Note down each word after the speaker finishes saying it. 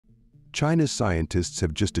China's scientists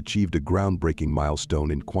have just achieved a groundbreaking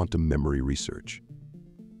milestone in quantum memory research.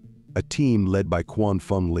 A team led by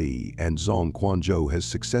Chuan-Feng and Zong-Quan has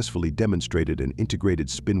successfully demonstrated an integrated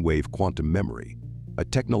spin-wave quantum memory, a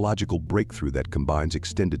technological breakthrough that combines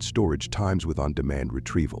extended storage times with on-demand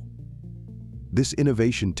retrieval. This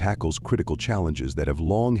innovation tackles critical challenges that have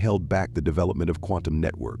long held back the development of quantum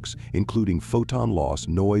networks, including photon loss,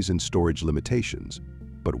 noise, and storage limitations.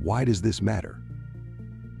 But why does this matter?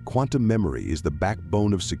 Quantum memory is the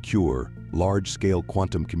backbone of secure, large-scale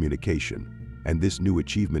quantum communication, and this new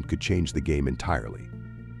achievement could change the game entirely.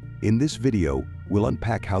 In this video, we'll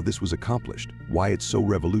unpack how this was accomplished, why it's so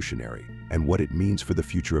revolutionary, and what it means for the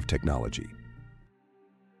future of technology.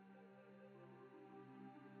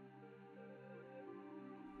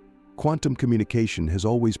 Quantum communication has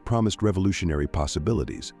always promised revolutionary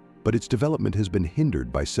possibilities, but its development has been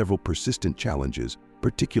hindered by several persistent challenges,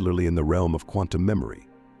 particularly in the realm of quantum memory.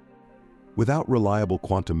 Without reliable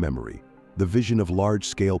quantum memory, the vision of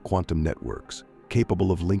large-scale quantum networks, capable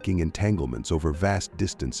of linking entanglements over vast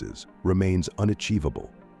distances, remains unachievable.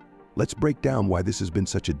 Let's break down why this has been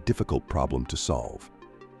such a difficult problem to solve.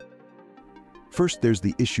 First, there's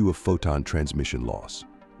the issue of photon transmission loss.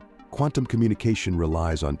 Quantum communication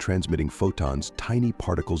relies on transmitting photons, tiny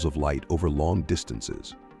particles of light, over long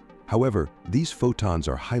distances. However, these photons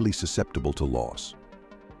are highly susceptible to loss.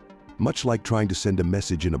 Much like trying to send a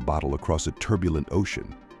message in a bottle across a turbulent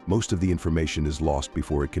ocean, most of the information is lost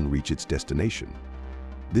before it can reach its destination.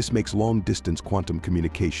 This makes long-distance quantum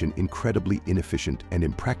communication incredibly inefficient and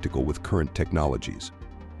impractical with current technologies.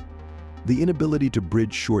 The inability to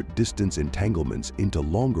bridge short-distance entanglements into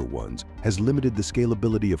longer ones has limited the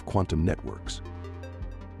scalability of quantum networks.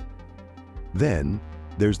 Then,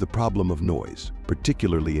 there's the problem of noise,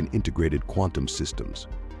 particularly in integrated quantum systems.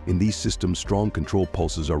 In these systems, strong control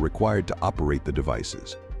pulses are required to operate the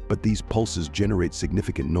devices, but these pulses generate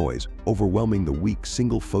significant noise, overwhelming the weak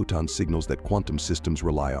single-photon signals that quantum systems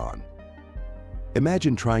rely on.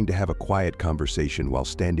 Imagine trying to have a quiet conversation while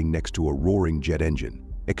standing next to a roaring jet engine.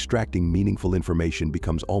 Extracting meaningful information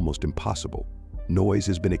becomes almost impossible. Noise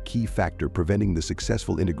has been a key factor preventing the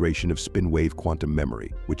successful integration of spin-wave quantum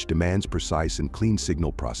memory, which demands precise and clean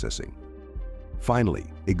signal processing. Finally,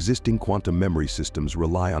 existing quantum memory systems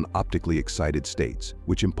rely on optically excited states,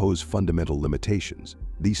 which impose fundamental limitations.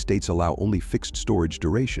 These states allow only fixed storage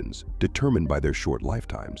durations, determined by their short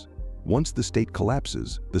lifetimes. Once the state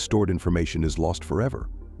collapses, the stored information is lost forever.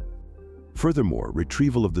 Furthermore,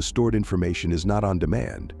 retrieval of the stored information is not on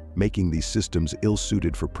demand, making these systems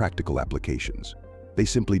ill-suited for practical applications. They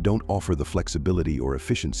simply don't offer the flexibility or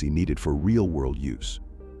efficiency needed for real-world use.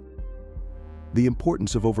 The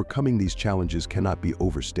importance of overcoming these challenges cannot be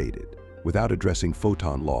overstated. Without addressing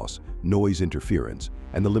photon loss, noise interference,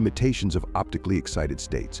 and the limitations of optically excited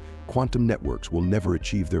states, quantum networks will never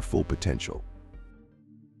achieve their full potential.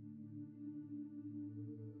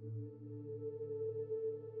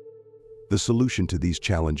 The solution to these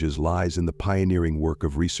challenges lies in the pioneering work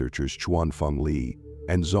of researchers Chuan-Feng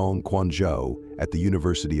and Zong-Quan at the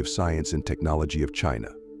University of Science and Technology of China.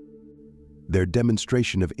 Their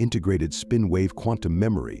demonstration of integrated spin-wave quantum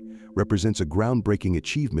memory represents a groundbreaking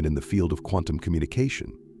achievement in the field of quantum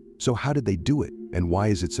communication. So how did they do it, and why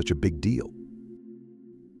is it such a big deal?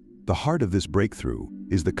 The heart of this breakthrough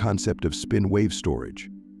is the concept of spin-wave storage.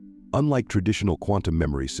 Unlike traditional quantum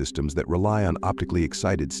memory systems that rely on optically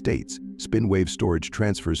excited states, spin-wave storage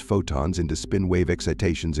transfers photons into spin-wave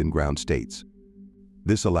excitations in ground states.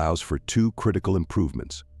 This allows for two critical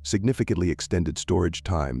improvements: significantly extended storage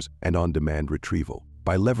times and on-demand retrieval.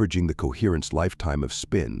 By leveraging the coherence lifetime of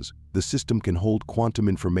spins, the system can hold quantum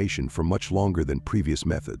information for much longer than previous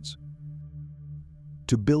methods.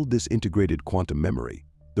 To build this integrated quantum memory,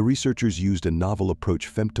 the researchers used a novel approach: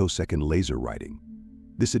 femtosecond-laser writing.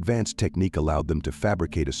 This advanced technique allowed them to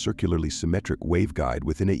fabricate a circularly symmetric waveguide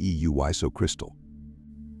within a EU isocrystal.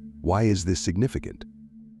 Why is this significant?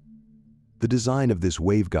 The design of this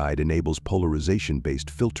waveguide enables polarization-based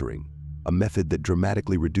filtering, a method that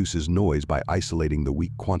dramatically reduces noise by isolating the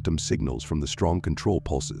weak quantum signals from the strong control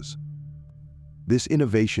pulses. This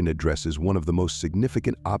innovation addresses one of the most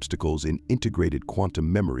significant obstacles in integrated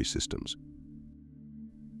quantum memory systems.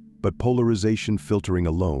 But polarization filtering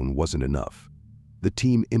alone wasn't enough. The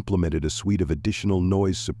team implemented a suite of additional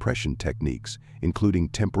noise suppression techniques, including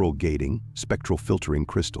temporal gating, spectral filtering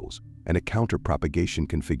crystals, and a counter-propagation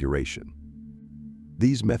configuration.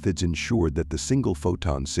 These methods ensured that the single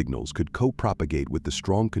photon signals could co-propagate with the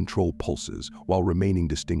strong control pulses while remaining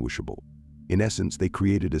distinguishable. In essence, they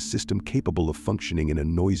created a system capable of functioning in a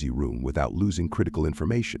noisy room without losing critical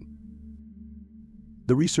information.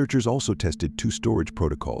 The researchers also tested two storage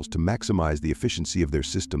protocols to maximize the efficiency of their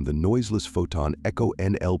system: the noiseless photon echo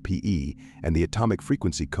NLPE and the atomic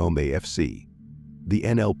frequency comb AFC. The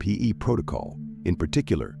NLPE protocol, in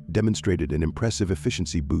particular, demonstrated an impressive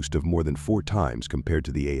efficiency boost of more than 4 times compared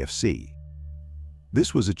to the AFC.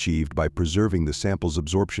 This was achieved by preserving the sample's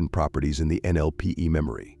absorption properties in the NLPE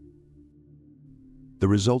memory. The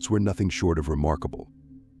results were nothing short of remarkable.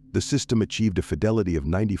 The system achieved a fidelity of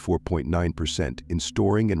 94.9% in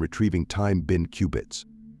storing and retrieving time-bin qubits.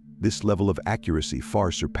 This level of accuracy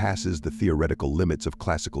far surpasses the theoretical limits of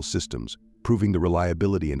classical systems, proving the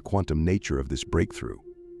reliability and quantum nature of this breakthrough.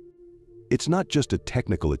 It's not just a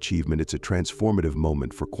technical achievement, it's a transformative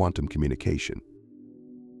moment for quantum communication.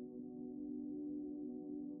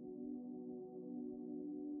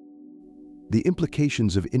 The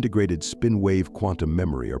implications of integrated spin-wave quantum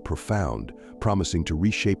memory are profound, promising to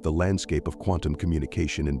reshape the landscape of quantum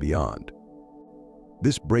communication and beyond.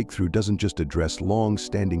 This breakthrough doesn't just address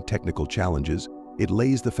long-standing technical challenges, it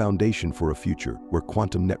lays the foundation for a future where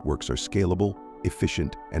quantum networks are scalable,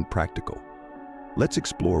 efficient, and practical. Let's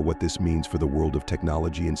explore what this means for the world of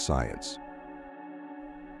technology and science.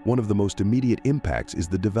 One of the most immediate impacts is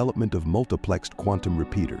the development of multiplexed quantum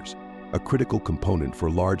repeaters, a critical component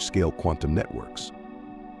for large-scale quantum networks.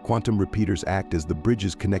 Quantum repeaters act as the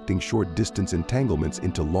bridges connecting short-distance entanglements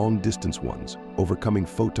into long-distance ones, overcoming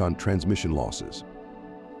photon transmission losses.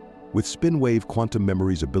 With spin-wave quantum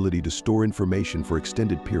memory's ability to store information for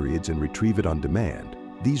extended periods and retrieve it on demand,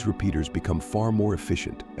 these repeaters become far more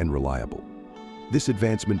efficient and reliable. This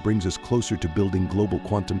advancement brings us closer to building global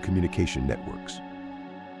quantum communication networks.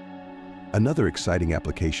 Another exciting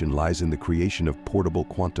application lies in the creation of portable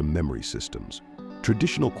quantum memory systems.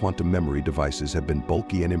 Traditional quantum memory devices have been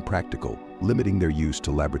bulky and impractical, limiting their use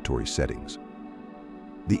to laboratory settings.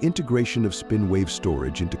 The integration of spin-wave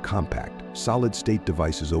storage into compact, solid-state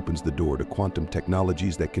devices opens the door to quantum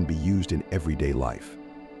technologies that can be used in everyday life.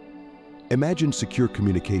 Imagine secure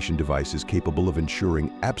communication devices capable of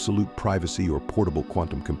ensuring absolute privacy, or portable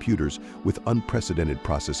quantum computers with unprecedented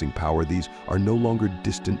processing power. These are no longer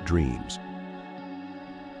distant dreams.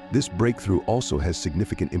 This breakthrough also has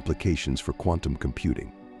significant implications for quantum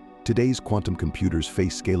computing. Today's quantum computers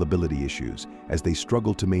face scalability issues as they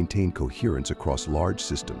struggle to maintain coherence across large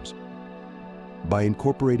systems. By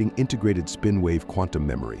incorporating integrated spin-wave quantum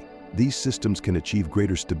memory, these systems can achieve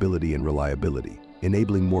greater stability and reliability,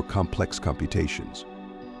 enabling more complex computations.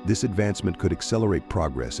 This advancement could accelerate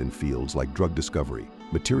progress in fields like drug discovery,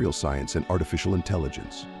 material science, and artificial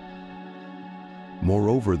intelligence.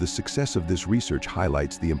 Moreover, the success of this research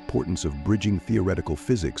highlights the importance of bridging theoretical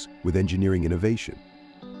physics with engineering innovation.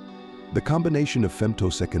 The combination of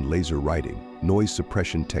femtosecond-laser writing, noise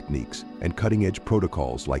suppression techniques, and cutting-edge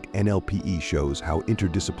protocols like NLPE shows how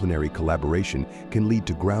interdisciplinary collaboration can lead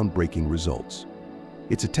to groundbreaking results.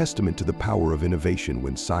 It's a testament to the power of innovation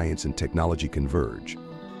when science and technology converge.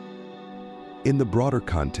 In the broader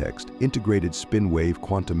context, integrated spin-wave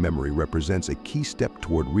quantum memory represents a key step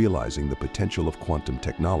toward realizing the potential of quantum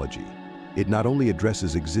technology. It not only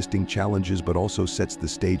addresses existing challenges but also sets the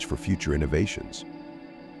stage for future innovations.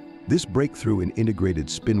 This breakthrough in integrated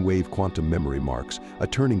spin-wave quantum memory marks a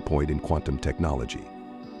turning point in quantum technology.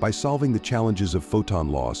 By solving the challenges of photon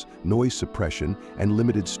loss, noise suppression, and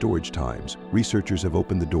limited storage times, researchers have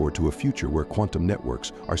opened the door to a future where quantum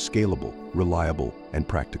networks are scalable, reliable, and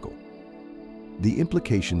practical. The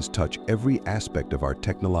implications touch every aspect of our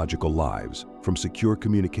technological lives, from secure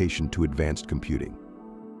communication to advanced computing.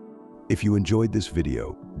 If you enjoyed this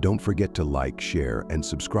video, don't forget to like, share, and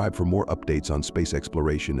subscribe for more updates on space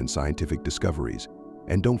exploration and scientific discoveries.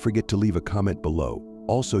 And don't forget to leave a comment below.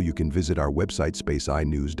 Also, you can visit our website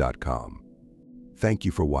spaceinews.com. Thank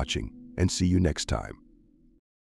you for watching, and see you next time.